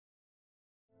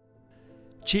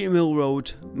Cheetham Hill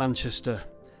Road, Manchester,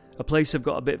 a place I've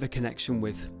got a bit of a connection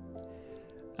with.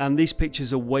 And these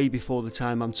pictures are way before the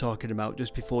time I'm talking about,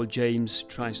 just before James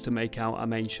tries to make out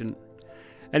I'm ancient.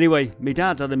 Anyway, my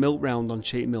dad had a milk round on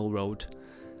Cheetham Hill Road,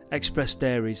 Express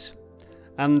Dairies,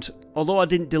 and although I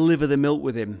didn't deliver the milk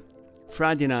with him,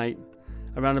 Friday night,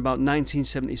 around about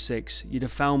 1976, you'd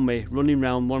have found me running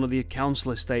round one of the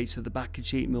council estates at the back of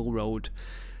Cheetham Hill Road,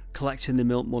 collecting the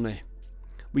milk money.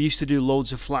 We used to do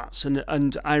loads of flats,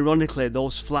 and ironically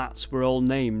those flats were all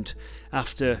named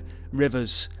after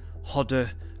rivers: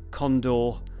 Hodder,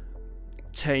 Condor,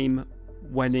 Tame,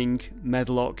 Wenning,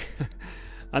 Medlock,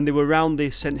 and they were around the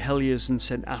St Heliers and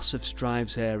St Asaph's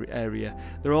Drives area.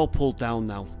 They're all pulled down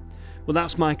now. Well,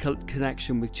 that's my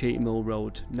connection with Cheetham Hill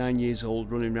Road, 9 years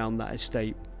old, running around that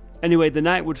estate. Anyway, the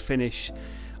night would finish,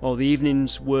 or the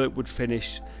evening's work would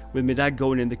finish, with my dad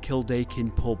going in the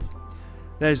Kildakin pub.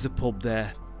 There's the pub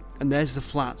there, and there's the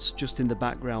flats just in the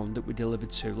background that we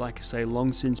delivered to, like I say,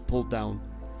 long since pulled down.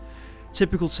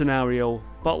 Typical scenario: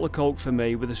 bottle of Coke for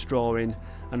me with a straw in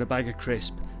and a bag of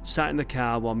crisp, sat in the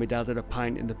car while my dad had a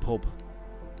pint in the pub.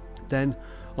 Then,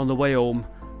 on the way home,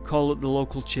 call up the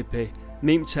local chippy,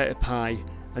 meat and potato pie,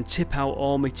 and tip out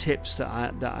all my tips that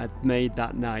I'd made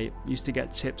that night. Used to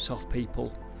get tips off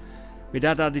people. My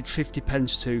dad added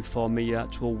 50p to for me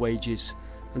actual wages,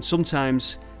 and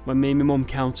sometimes when me and my mum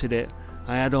counted it,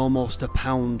 I had almost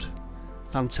 £1.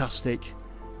 Fantastic.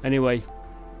 Anyway,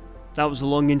 that was a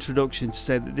long introduction to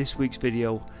say that this week's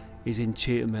video is in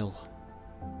Cheetham Hill.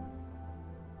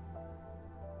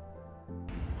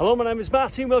 Hello, my name is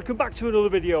Martin, welcome back to another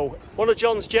video. One of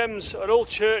John's gems, an old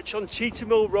church on Cheetham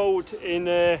Hill Road in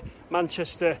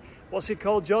Manchester. What's it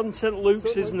called, John? St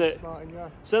Luke's, isn't it? Martin, yeah.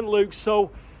 St Luke's.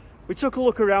 So we took a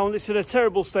look around. It's in a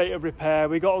terrible state of repair.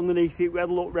 We got underneath it, we had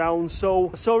a look round. So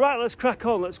right, let's crack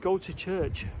on, let's go to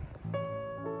church.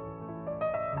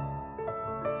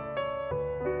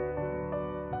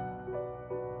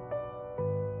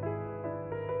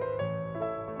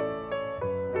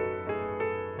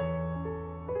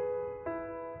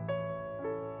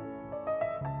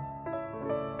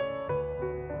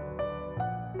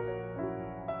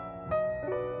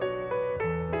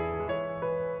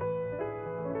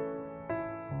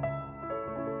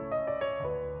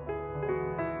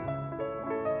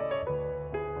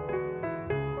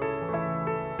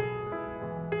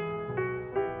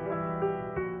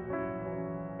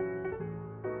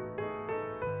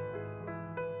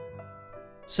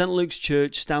 St Luke's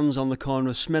Church stands on the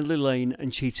corner of Smedley Lane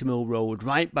and Cheetham Hill Road,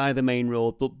 right by the main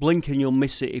road, but blink and you'll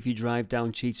miss it if you drive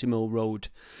down Cheetham Hill Road.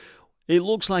 It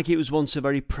looks like it was once a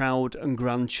very proud and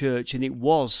grand church, and it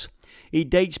was. It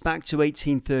dates back to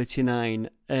 1839,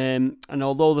 and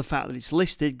although the fact that it's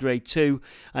listed Grade 2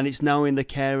 and it's now in the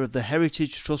care of the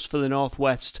Heritage Trust for the North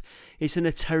West, it's in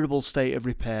a terrible state of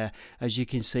repair, as you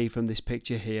can see from this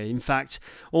picture here. In fact,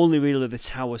 only really the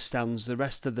tower stands. The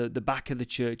rest of the back of the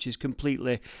church is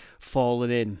completely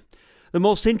fallen in. The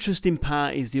most interesting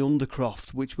part is the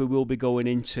undercroft, which we will be going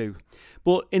into.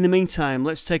 But in the meantime,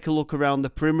 let's take a look around the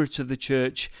perimeter of the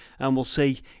church and we'll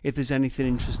see if there's anything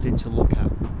interesting to look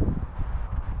at.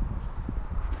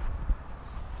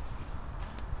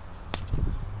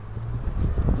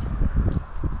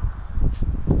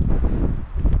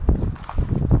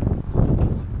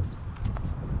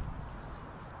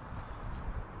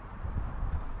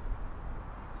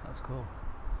 That's cool.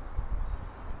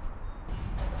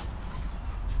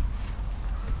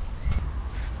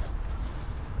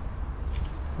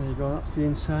 There you go, that's the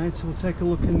inside, so we'll take a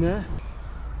look in there.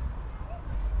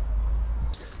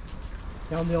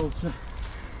 Down the altar.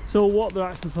 So what they're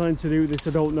actually planning to do with this,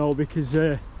 I don't know, because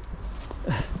the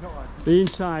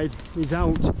inside is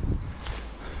out.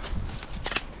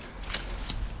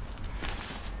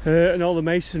 And all the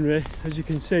masonry, as you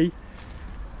can see,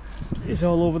 is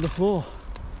all over the floor.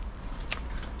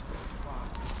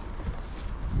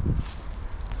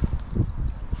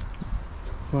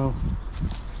 Wow.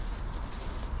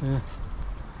 Yeah.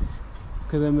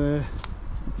 Look at them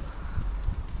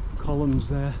columns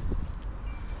there.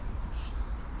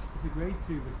 It's a grade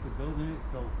 2 listed building, it,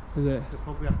 so is it? they'll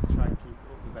probably have to try and keep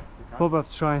it up the best they can. Probably have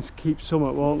to try and keep some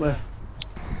up, won't they?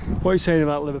 What are you saying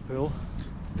about Liverpool?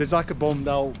 There's like a bombed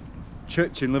out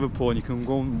church in Liverpool and you can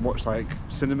go and watch like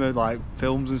cinema, like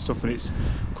films and stuff, and it's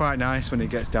quite nice when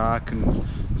it gets dark and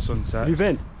the sun sets. Have you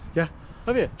been? Yeah.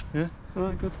 Have you? Yeah.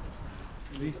 Alright, good.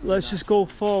 Let's just go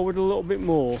forward a little bit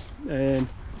more.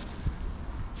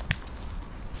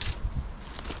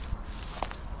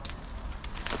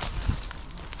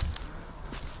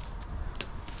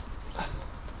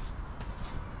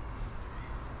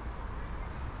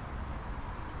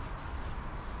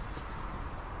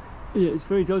 Yeah, it's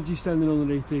very dodgy standing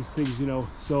underneath these things, you know,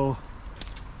 so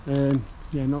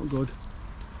yeah, not good.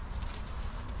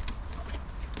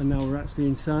 And now we're actually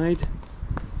inside.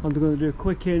 I'm going to do a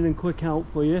quick in and quick out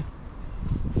for you.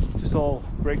 Just all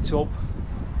bricked up,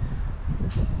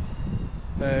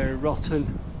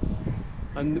 rotten,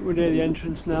 and we're near the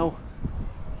entrance now.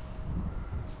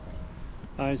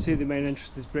 I see the main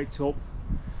entrance is bricked up,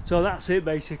 so that's it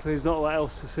basically. There's not a lot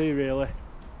else to see really.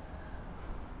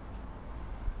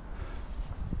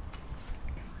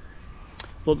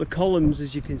 But the columns,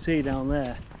 as you can see down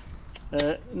there,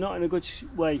 not in a good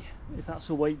way, if that's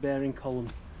a weight bearing column,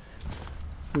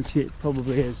 which it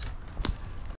probably is.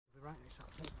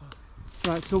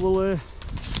 Right, so we'll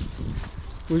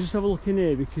just have a look in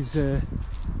here, because this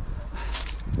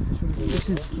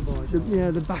is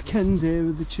the back end here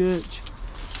of the church,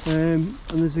 and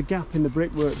there's a gap in the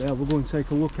brickwork there we'll go and take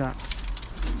a look at.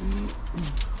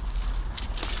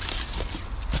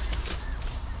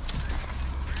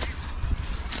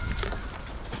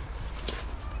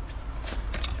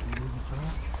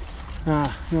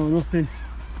 Ah, no, nothing.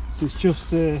 So it's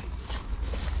just yeah,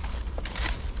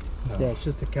 it's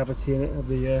just a cavity in it of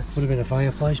the. Would have been a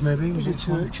fireplace, maybe. Was it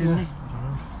church? Yeah.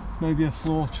 Maybe a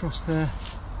floor truss there.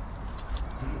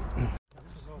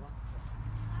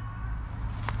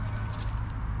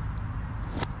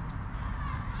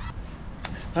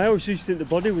 I always used to think the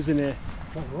body was in here.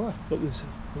 What? But there's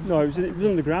no, it was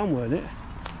underground, weren't it?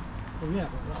 Well, yeah,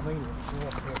 but I mean, it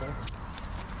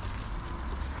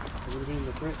would have been in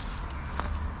the crypt.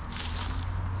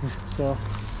 So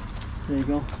there you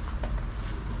go,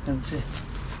 empty,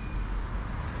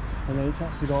 and then it's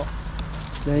actually got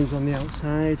names on the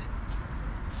outside.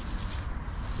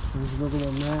 There's another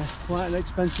one there. Quite an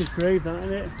expensive grave, that,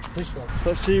 isn't it? This one.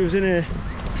 Let's see who's in here.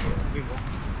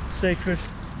 Sacred.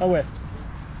 Oh wait,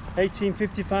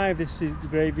 1855. This is the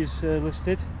grave is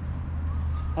listed.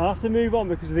 I'll have to move on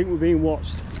because I think we're being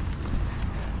watched.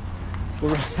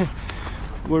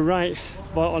 We're right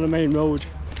about on a main road.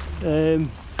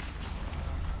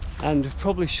 And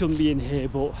probably shouldn't be in here,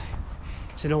 but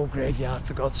it's an old graveyard,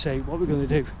 for God's sake. What are we going to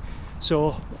do?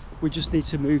 So we just need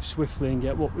to move swiftly and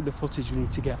get what with the footage we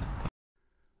need to get.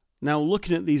 Now,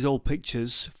 looking at these old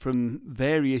pictures from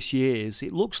various years,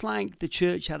 it looks like the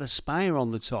church had a spire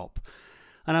on the top,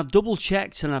 and I've double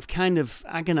checked and I've kind of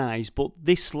agonised, but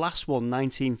this last one,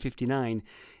 1959,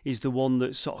 is the one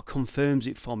that sort of confirms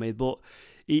it for me. But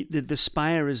the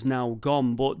spire is now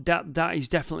gone, but that is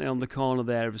definitely on the corner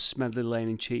there of Smedley Lane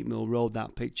and Cheetham Hill Road,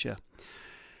 that picture.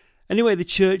 Anyway, the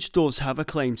church does have a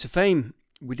claim to fame.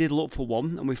 We did look for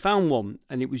one, and we found one,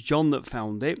 and it was John that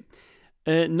found it.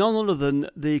 None other than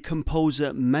the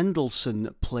composer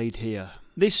Mendelssohn played here.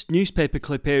 This newspaper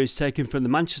clip here is taken from the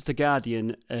Manchester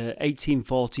Guardian,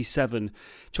 1847,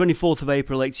 24th of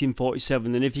April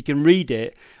 1847, and if you can read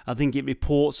it, I think it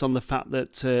reports on the fact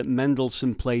that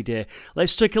Mendelssohn played here.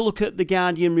 Let's take a look at the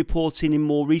Guardian reporting in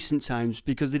more recent times,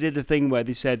 because they did a thing where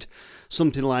they said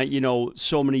something like, you know,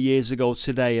 so many years ago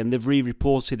today, and they've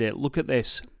re-reported it. Look at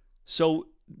this. So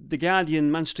the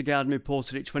Guardian, Manchester Guardian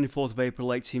reported it 24th of April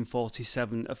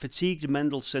 1847. A fatigued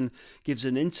Mendelssohn gives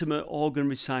an intimate organ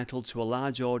recital to a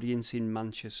large audience in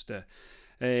Manchester.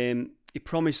 He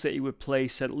promised that he would play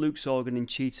St Luke's organ in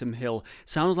Cheetham Hill.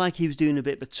 Sounds like he was doing a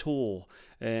bit of a tour,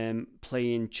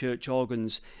 playing church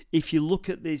organs. If you look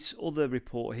at this other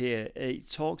report here, it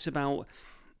talks about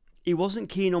he wasn't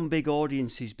keen on big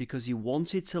audiences because he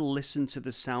wanted to listen to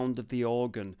the sound of the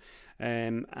organ.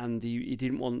 And he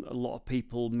didn't want a lot of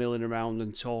people milling around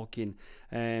and talking.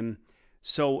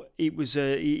 So it was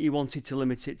he wanted to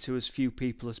limit it to as few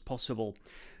people as possible.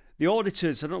 The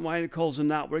auditors, I don't know why it calls them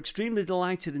that, were extremely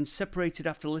delighted and separated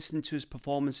after listening to his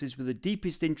performances with the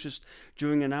deepest interest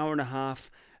during an hour and a half,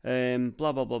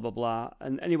 blah, blah, blah, blah, blah.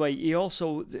 And anyway, he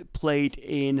also played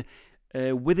in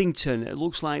Withington. It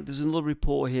looks like there's another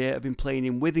report here of him playing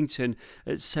in Withington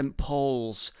at St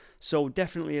Paul's. So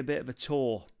definitely a bit of a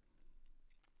tour.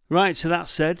 Right, so that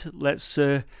said, let's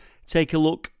take a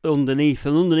look underneath,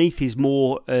 and underneath is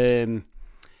more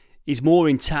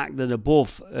intact than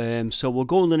above. So we'll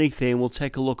go underneath here and we'll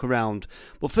take a look around.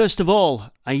 But first of all,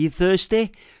 are you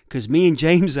thirsty? Because me and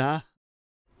James are.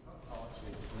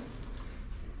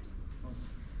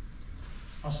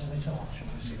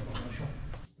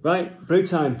 Right, brew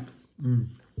time.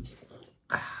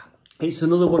 It's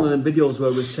another one of them videos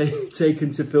where we've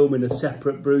taken to filming a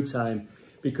separate brew time.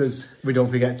 Because we don't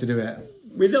forget to do it.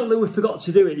 We don't think we forgot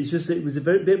to do it. It's just it was a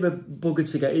bit of a bugger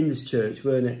to get in this church,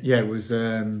 weren't it? Yeah, it was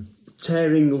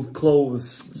tearing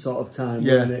clothes sort of time,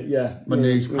 wasn't it? Yeah. My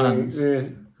new pants.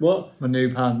 What? My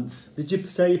new pants. Did you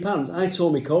say your pants? I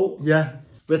tore my coat. Yeah.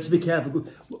 We had to be careful.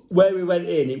 Where we went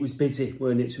in, it was busy,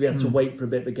 weren't it? So we had to wait for a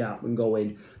bit of a gap and go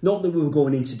in. Not that we were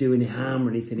going in to do any harm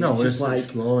or anything. No, it was just like,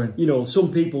 exploring. you know,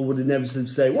 some people would inevitably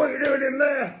say, what are you doing in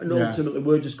there? And ultimately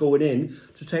we're just going in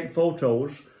to take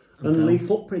photos and leave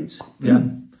footprints. Yeah.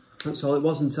 That's all it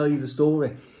was, and tell you the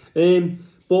story.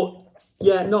 But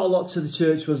yeah, not a lot to the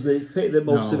church, was there? That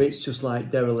most of it's just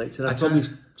like derelict. And I've probably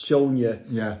shown you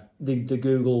the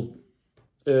Google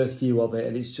Earth view of it,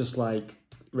 and it's just like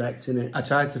wrecked in it. I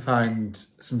tried to find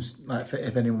some, like,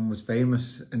 if anyone was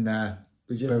famous in there.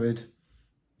 Did you? Buried.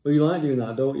 Well, you like doing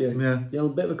that, don't you? Yeah. You're a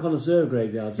bit of a connoisseur of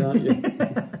graveyards, aren't you?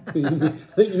 I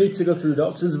think you need to go to the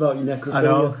doctors about your necrophilia. I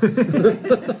know.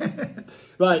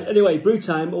 Right, anyway, brew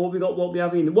time. What we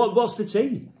having? What's the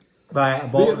tea? Right,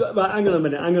 hang on a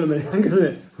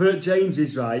minute. We're at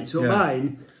James's, right? So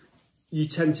mine, you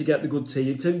tend to get the good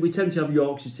tea. We tend to have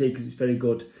Yorkshire tea because it's very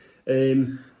good.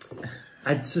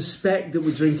 I'd suspect that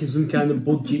we're drinking some kind of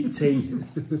budget tea.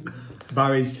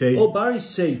 Barry's tea. Oh,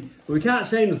 Barry's tea. But we can't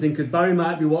say anything because Barry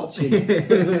might be watching. Is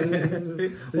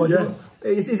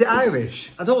it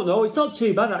Irish? I don't know. It's not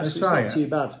too bad, actually. Let's try it's not too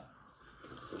bad.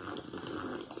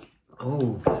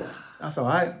 Oh, that's all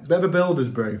right. Bit of a builder's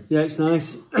brew. Yeah, it's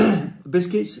nice.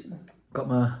 Biscuits. Got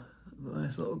my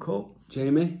nice little cup.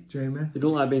 Jamie. You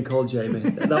don't like being called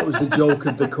Jamie. That was the joke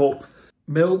of the cup.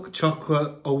 Milk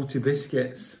chocolate oaty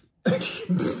biscuits.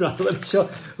 Right, let me show.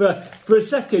 For a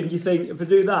second, you think, if I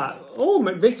do that, oh,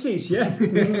 McVitie's, yeah.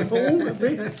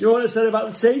 You know what I said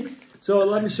about the tea? So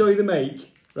let me show you the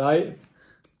make, right?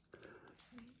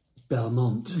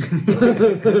 Belmont.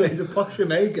 He's a posher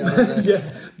maker. Yeah,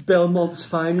 Belmont's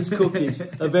finest cookies,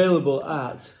 available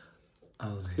at...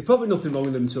 There's probably nothing wrong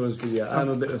with them, to be honest with you. I'm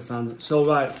a bit of a fan. So,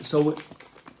 right, so...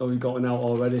 Oh, we've got one out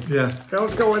already. Yeah.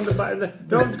 Don't go in the back.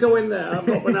 Don't go in there. I've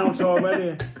got one out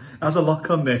already. There's a lock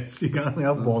on this. You can only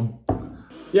have one.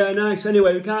 Yeah, nice.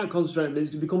 Anyway, we can't concentrate on this.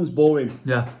 It becomes boring.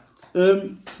 Yeah.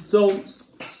 So,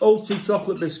 OT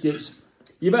chocolate biscuits.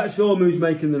 You better show him who's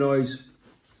making the noise.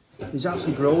 He's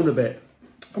actually grown a bit.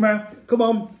 Come here. Come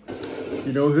on.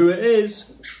 You know who it is.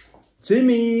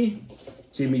 Timmy.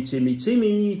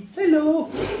 Timmy. Hello.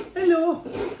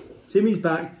 Timmy's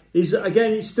back. It's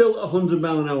still a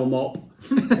 100-mile-an-hour mop.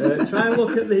 Try and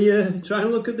look at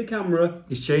the camera.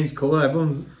 He's changed colour.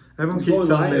 Everyone keeps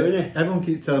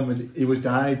telling me he was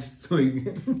dyed. So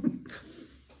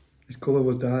his colour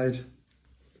was dyed.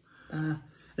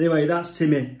 Anyway, that's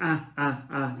Timmy.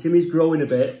 Timmy's growing a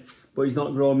bit, but he's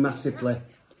not growing massively.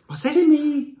 What's it?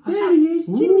 Timmy. There he is.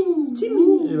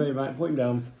 Timmy. Anyway, right, put him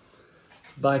down.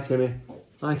 Bye, Timmy.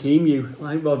 Like emu,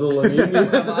 like Roddle and emu,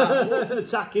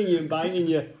 attacking you and biting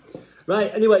you.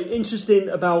 Right, anyway, interesting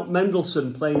about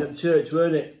Mendelssohn playing at the church,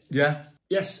 weren't it? Yeah.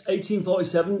 Yes,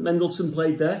 1847, Mendelssohn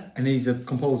played there. And he's a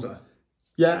composer?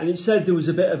 Yeah, and it said there was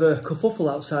a bit of a kerfuffle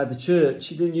outside the church.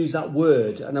 He didn't use that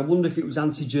word, and I wonder if it was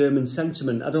anti-German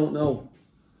sentiment. I don't know.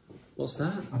 What's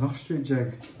that? An ostrich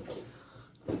egg.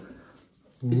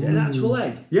 Is it an actual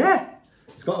egg? Yeah.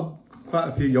 It's got quite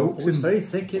a few yolks. It's very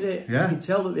thick, isn't it? Yeah. You can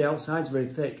tell that the outside's very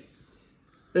thick.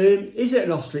 Is it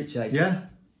an ostrich egg? Yeah.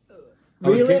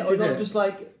 Really? Or not just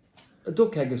like a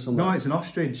duck egg or something? No, it's an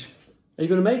ostrich. Are you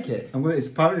going to make it? It's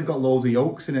apparently got loads of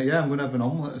yolks in it. Yeah, I'm going to have an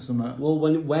omelette or something. Well,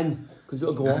 when? Because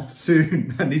it'll go off.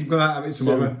 Soon. I need to go out and have it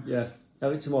tomorrow. Soon. Yeah,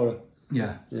 have it tomorrow.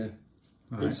 Yeah. Right.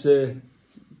 It's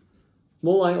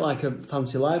more like a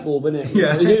fancy light bulb, isn't it?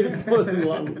 Yeah. You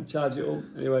charge it up.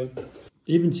 Anyway,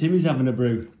 even Timmy's having a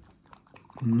brew.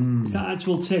 Is that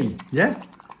actual tea? Yeah.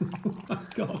 Oh my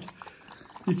God.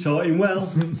 You taught him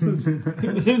well.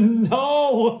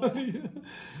 No!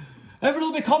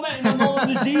 Everyone will be commenting on all of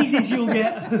the teases you'll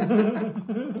get.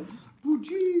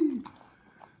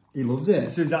 He loves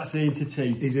it. So he's actually into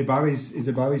tea. He's a Barry's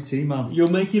tea man. You'll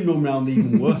make him run round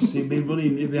even worse. He'll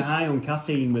be high on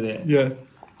caffeine with it. Yeah.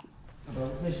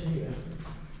 This here.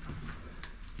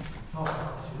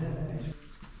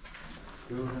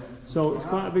 So it's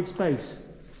quite a big space.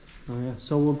 Oh yeah.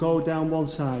 So we'll go down one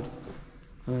side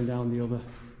and then down the other.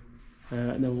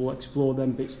 And then we'll explore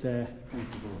them bits there.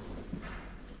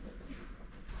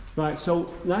 Right, so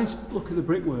nice look at the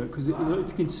brickwork, because I don't know if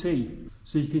you can see.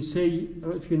 So you can see, I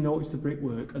don't know if you can notice the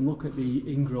brickwork and look at the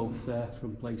ingrowth there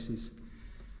from places.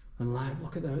 And like,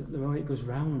 look at the way it goes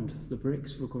round. The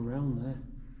bricks will go round there.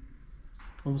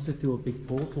 Almost if they were big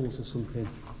portals or something.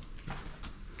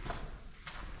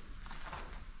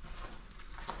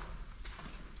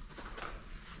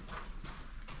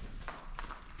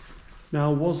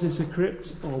 Now, was this a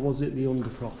crypt or was it the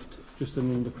undercroft? Just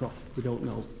an undercroft, we don't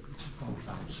know. It's both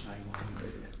outside.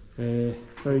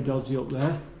 Very dodgy up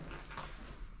there.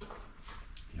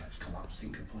 Yeah, it's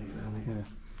collapsing completely. Yeah.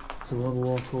 So we'll have a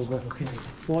walk over.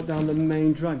 Walk down the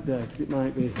main drag there, because it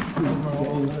might be easy to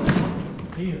get in.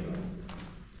 Here.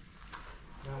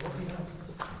 Now what do you have?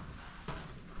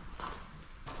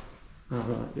 Ah,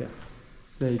 right, yeah.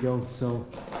 So there you go. So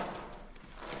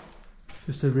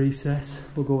just a recess.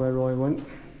 We'll go where Roy went.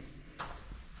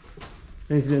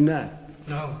 Anything in there?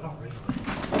 No, not really.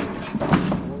 Just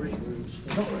storage rooms.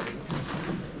 Not really.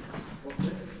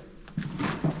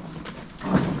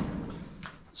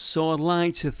 So I'd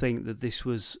like to think that this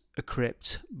was a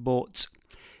crypt, but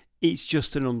it's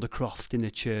just an undercroft in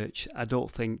a church. I don't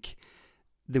think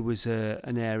there was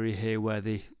an area here where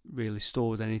they really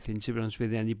stored anything, to be honest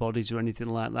with you, any bodies or anything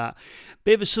like that.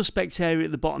 Bit of a suspect area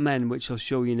at the bottom end, which I'll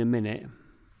show you in a minute.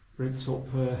 Bricked up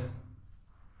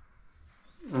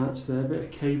arch there, bit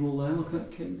of cable there, look at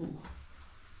that cable.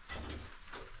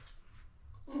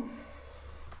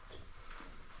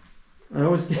 I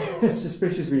always get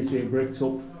suspicious when you see a bricked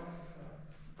up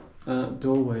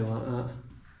doorway like that.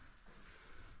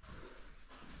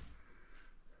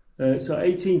 So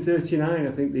 1839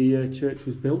 I think the church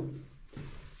was built.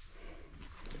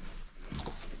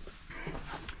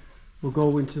 We'll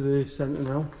go into the centre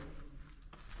now.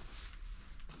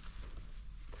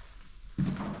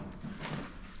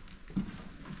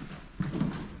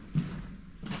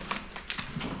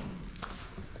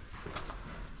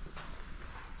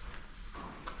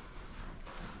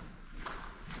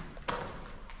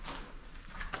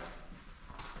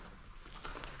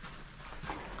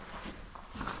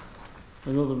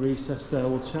 Another recess there,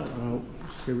 we'll check that out,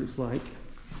 see what it's like.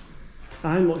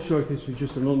 I'm not sure if this was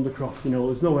just an undercroft, you know,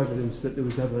 there's no evidence that there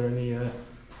was ever any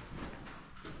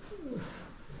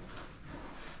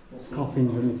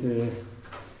coffins or anything here.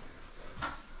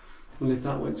 Well, if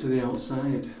that went to the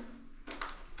outside.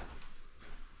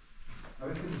 I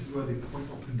reckon this is where they put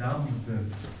up and down with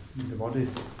the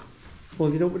bodies. Well,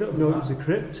 we don't know it was a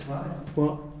crypt. Right.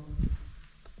 What?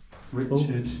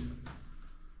 Richard.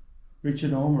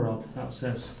 Richard Ormerod, that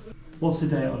says. What's the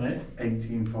date on it?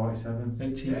 1847.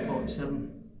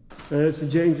 1847. So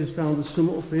James has found the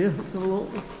summit up here. Let's have a look.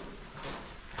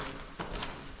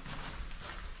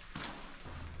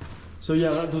 So yeah,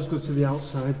 that does go to the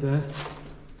outside there.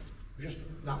 Just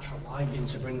natural lighting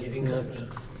to bring it in. Yeah.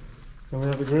 And we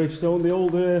have a gravestone, the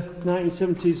old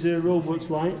 1970s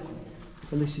roadworks light.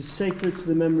 And this is sacred to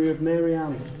the memory of Mary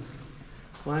Ann,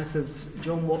 wife of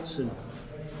John Watson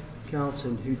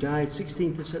Carlton, who died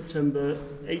 16th of September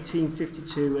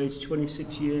 1852, aged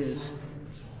 26 years.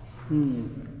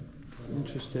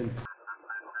 Interesting.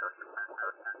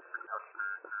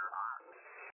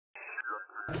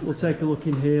 We'll take a look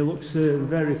in here. Looks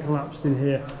very collapsed in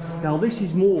here. Now this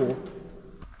is more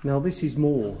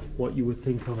what you would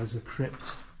think of as a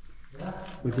crypt,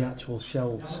 with the actual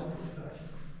shelves.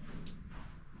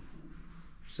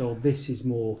 So this is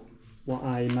more what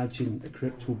I imagine a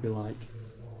crypt would be like.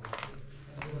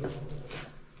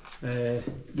 Yeah,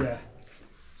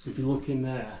 so if you look in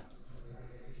there,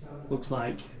 looks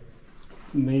like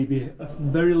maybe a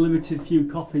very limited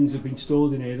few coffins have been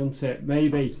stored in here, doesn't it?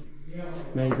 Maybe.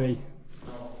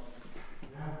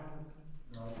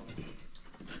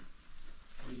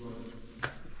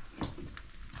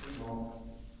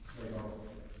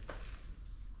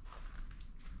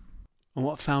 And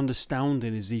what I found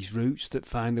astounding is these roots that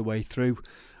find their way through,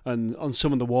 and on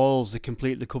some of the walls they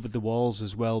completely covered the walls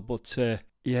as well. But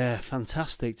yeah,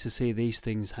 fantastic to see these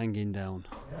things hanging down.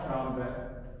 Down a bit.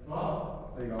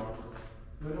 There you go.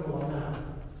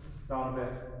 Down a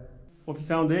bit. What have you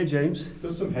found here, James?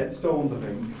 There's some headstones, I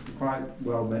think. Quite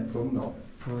well done though.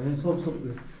 Oh, yeah,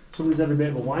 somebody's had a bit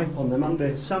of a wipe on them, haven't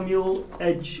they? Samuel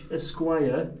Edge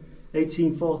Esquire,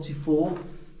 1844,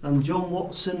 and John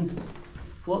Watson,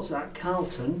 what's that,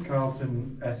 Carlton?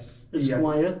 Carlton S.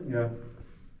 Esquire. Yeah.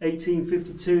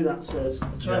 1852, that says.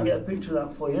 I'll try and get a picture of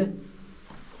that for you.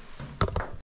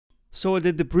 So I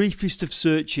did the briefest of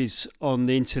searches on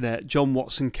the internet, John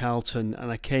Watson Carlton,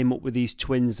 and I came up with these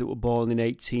twins that were born in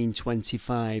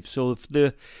 1825. So if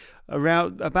they're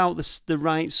around about the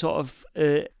right sort of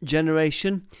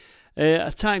generation,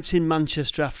 I typed in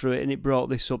Manchester after it and it brought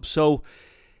this up. So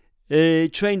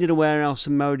trained in a warehouse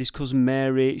and married his cousin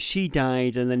Mary. She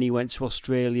died and then he went to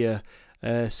Australia,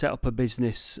 set up a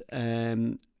business.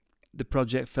 The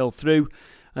project fell through,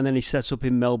 and then he set up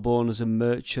in Melbourne as a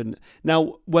merchant.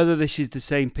 Now, whether this is the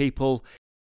same people,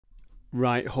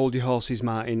 right, hold your horses,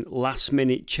 Martin. Last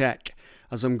minute check.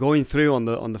 As I'm going through on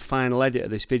the final edit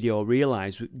of this video, I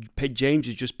realise James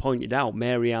has just pointed out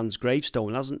Mary Ann's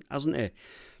gravestone, hasn't he?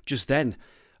 Just then.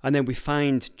 And then we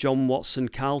find John Watson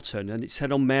Carlton, and it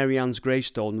said on Mary Ann's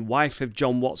gravestone, wife of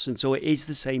John Watson, so it is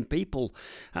the same people.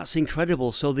 That's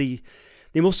incredible. So the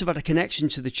they must have had a connection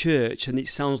to the church, and it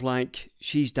sounds like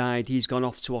she's died, he's gone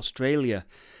off to Australia.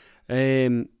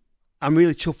 I'm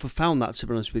really chuffed I found that, to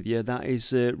be honest with you. That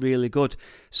is really good.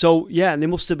 So, yeah, and they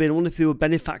must have been, I wonder if they were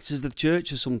benefactors of the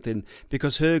church or something,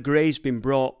 because her grave's been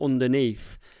brought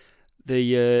underneath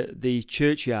the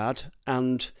churchyard,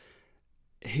 and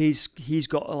he's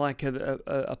got like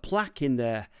a plaque in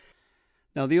there.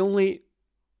 Now, the only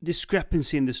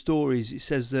discrepancy in the stories, it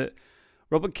says that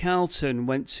Robert Carlton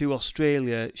went to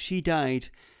Australia. She died,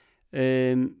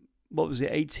 what was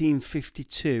it,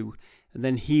 1852, and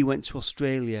then he went to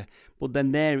Australia. But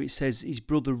then there it says his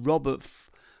brother Robert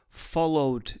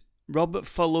followed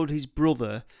his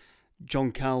brother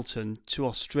John Carlton to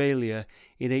Australia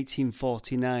in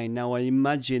 1849. Now, I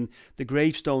imagine the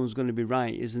gravestone's going to be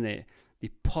right, isn't it? They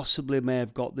possibly may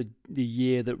have got the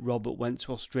year that Robert went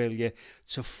to Australia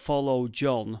to follow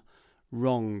John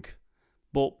wrong.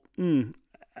 But,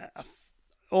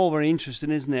 all very interesting,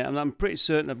 isn't it? And I'm pretty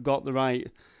certain I've got the right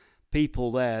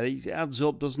people there. It adds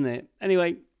up, doesn't it?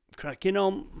 Anyway, cracking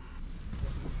on.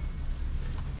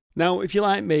 Now, if you're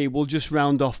like me, we'll just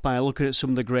round off by looking at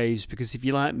some of the graves, because if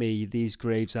you're like me, these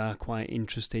graves are quite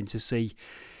interesting to see.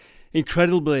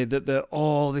 Incredibly that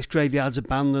this graveyard's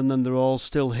abandoned and they're all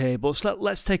still here. But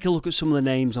let's take a look at some of the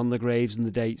names on the graves and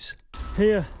the dates.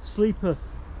 Here sleepeth,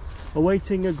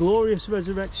 awaiting a glorious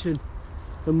resurrection,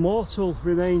 the mortal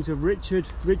remains of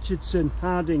Richardson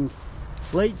Harding,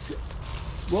 late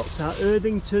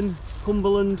Erdington,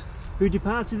 Cumberland, who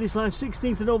departed this life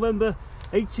 16th of November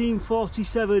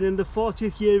 1847 in the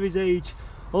 40th year of his age.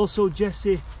 Also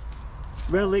Jesse,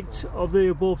 relict of the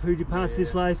above, who departed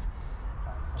this life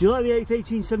July the 8th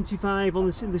 1875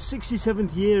 in the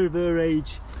 67th year of her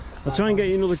age. I'll try and get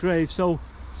you another grave. So,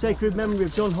 sacred memory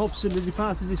of John Hobson, who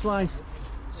departed this life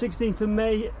 16th of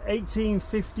May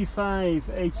 1855,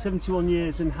 aged 71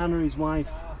 years, and Hannah, his wife.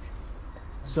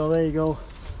 So there you go.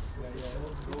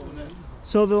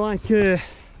 So they're like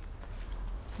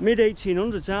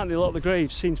mid-1800s, aren't they? A lot of the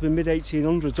graves seem to be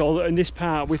mid-1800s. Or in this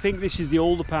part, we think this is the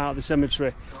older part of the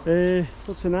cemetery.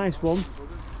 Looks a nice one.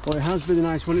 Well, it has been a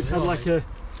nice one. It's had like an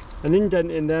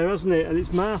indent in there, hasn't it? And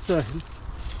it's Martha,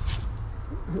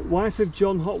 wife of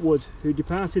John Hotwood, who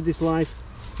departed this life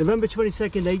November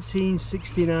 22nd,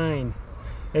 1869,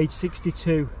 age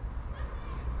 62.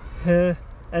 Her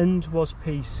end was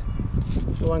peace.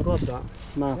 Well, I'm glad that,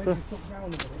 Martha.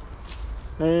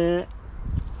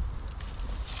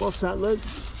 What's that? Look,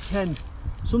 Ken,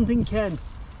 something Ken,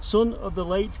 son of the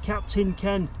late Captain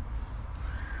Ken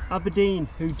Aberdeen,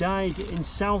 who died in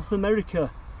South America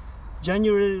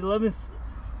January 11th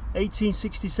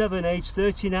 1867, aged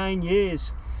 39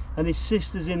 years, and his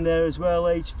sister's in there as well,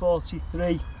 aged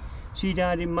 43. She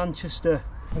died in Manchester.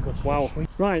 Wow.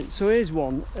 Right, so here's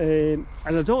one, and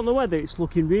I don't know whether it's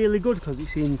looking really good because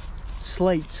it's in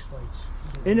slate.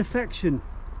 Inaffectionate.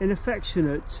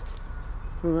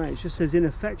 Alright, it just says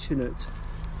inaffectionate,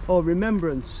 or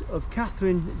remembrance of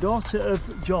Catherine, daughter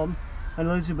of John and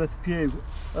Elizabeth Pugh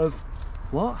of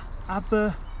what?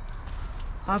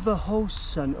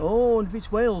 Aberhawson, oh, and if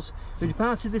it's Wales, who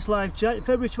departed this life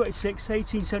February 26,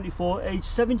 1874, aged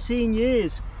 17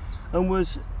 years, and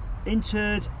was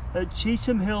interred at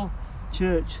Cheetham Hill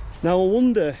Church. Now I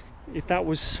wonder if that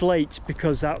was slate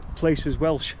because that place was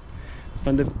Welsh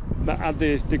and that had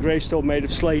the gravestone made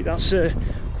of slate. That's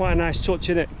quite a nice touch,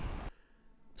 isn't it?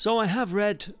 So I have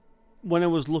read, when I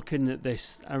was looking at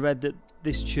this, I read that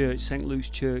this church, St Luke's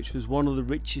Church, was one of the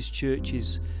richest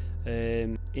churches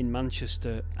in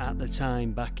Manchester at the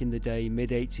time, back in the day,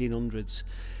 mid-1800s.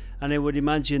 And I would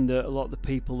imagine that a lot of the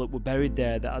people that were buried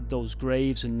there, that had those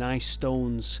graves and nice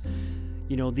stones,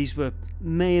 you know, these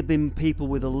may have been people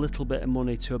with a little bit of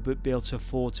money to be able to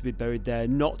afford to be buried there,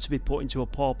 not to be put into a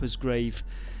pauper's grave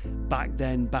back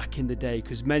then, back in the day,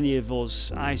 because many of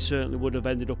us, I certainly would have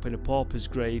ended up in a pauper's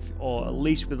grave, or at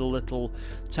least with a little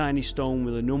tiny stone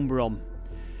with a number on.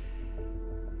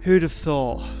 Who'd have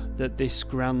thought that this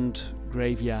grand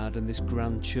graveyard and this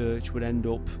grand church would end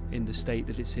up in the state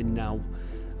that it's in now?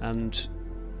 And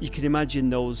you can imagine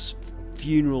those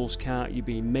funerals, can't you,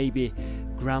 being maybe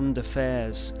grand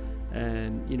affairs,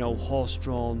 and you know,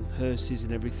 horse-drawn hearses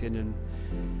and everything, and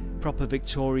proper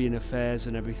Victorian affairs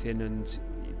and everything, and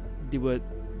they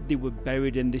were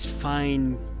buried in this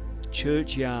fine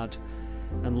churchyard,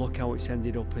 and look how it's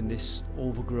ended up in this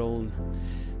overgrown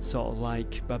sort of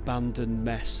like abandoned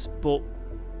mess. But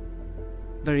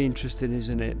very interesting,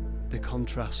 isn't it, the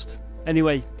contrast?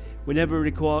 Anyway, we never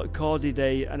recorded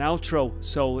an outro,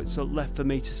 so it's left for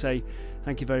me to say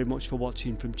thank you very much for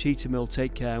watching from Cheetham Hill.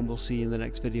 Take care, and we'll see you in the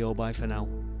next video. Bye for now.